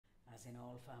as in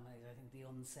all families, I think the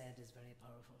unsaid is very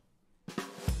powerful.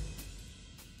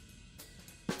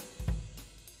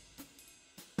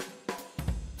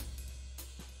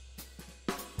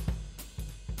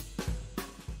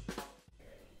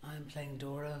 I'm playing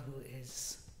Dora, who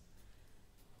is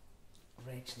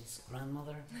Rachel's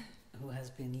grandmother, who has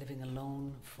been living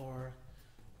alone for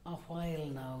a while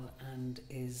now and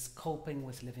is coping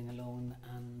with living alone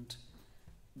and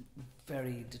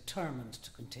very determined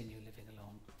to continue living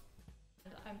alone.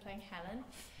 I'm playing Helen,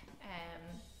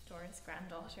 Dora's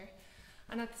granddaughter,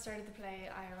 and at the start of the play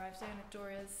I arrived down at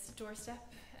Dora's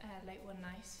doorstep late one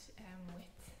night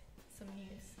with some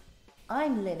news.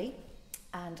 I'm Lily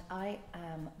and I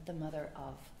am the mother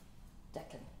of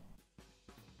Declan.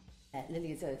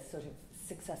 Lily is a sort of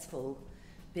successful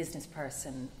business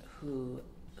person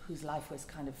whose life was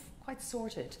kind of quite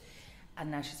sorted, and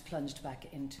now she's plunged back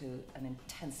into an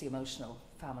intensely emotional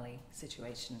family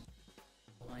situation.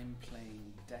 I'm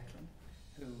playing Declan,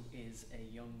 who is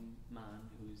a young man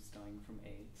who's dying from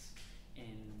AIDS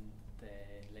in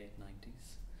the late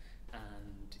 90s,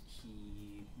 and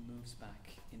he moves back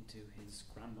into his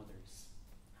grandmother's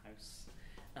house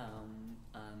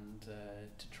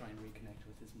to try and reconnect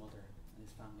with his mother and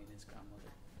his family and his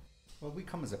grandmother. Well, we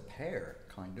come as a pair,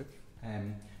 kind of.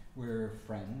 We're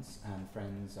friends, and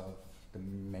friends of the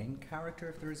main character,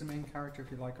 if there is a main character,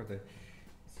 if you like, or is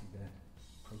he the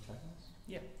protagonist?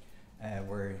 Yeah.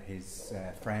 We're his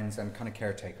friends and kind of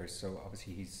caretakers. So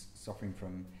obviously he's suffering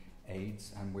from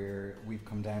AIDS, and we've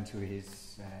come down to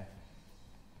his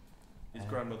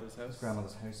grandmother's house. His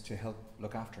grandmother's house to help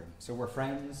look after him. So we're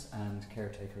friends and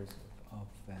caretakers of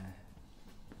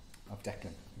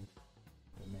Declan,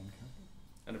 the main character.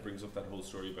 And it brings up that whole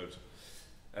story about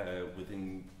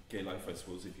within gay life, I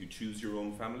suppose, if you choose your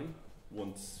own family,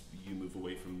 once you move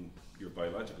away from your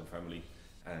biological family,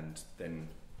 and then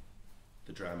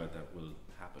the drama that will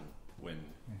happen when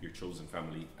your chosen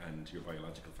family and your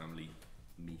biological family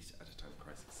meet at a time of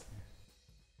crisis.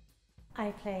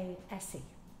 I play Essie,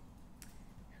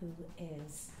 who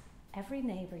is every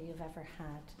neighbour you've ever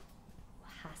had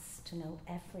has to know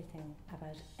everything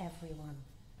about everyone,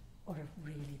 or it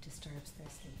really disturbs their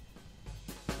sleep.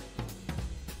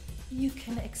 You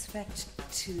can expect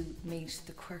to meet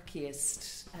the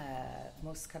quirkiest,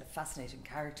 most kind of fascinating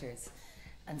characters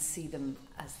and see them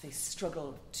as they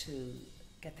struggle to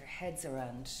get their heads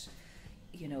around,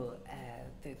 you know,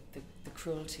 the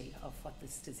cruelty of what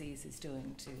this disease is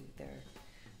doing to their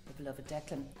beloved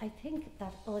Declan. I think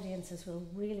that audiences will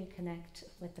really connect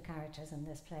with the characters in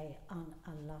this play on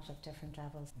a lot of different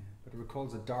levels. Yeah, but it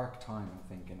recalls a dark time, I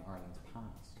think, in Ireland's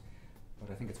past. But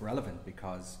I think it's relevant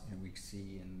because, you know, we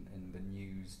see in the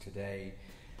news today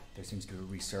there seems to be a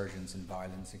resurgence in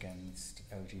violence against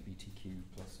LGBTQ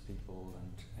plus people,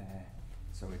 and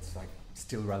so it's like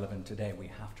still relevant today. We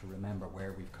have to remember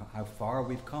where we've come, how far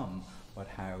we've come, but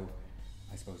how,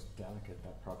 I suppose, delicate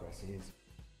that progress is.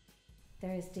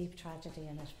 There is deep tragedy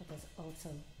in it, but there's also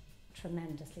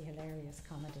tremendously hilarious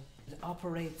comedy. It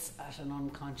operates at an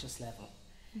unconscious level.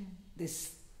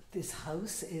 This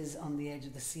house is on the edge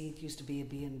of the sea. It used to be a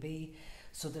B&B,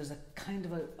 so there's a kind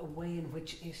of a way in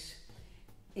which it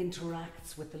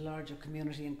interacts with the larger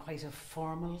community in quite a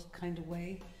formal kind of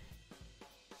way.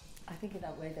 I think in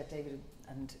that way that David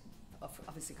and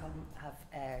obviously Colin have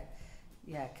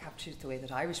captured the way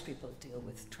that Irish people deal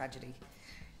with tragedy.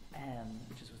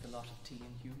 Which is with a lot of tea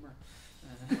and humour.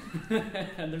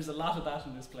 And there's a lot of that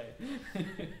in this play.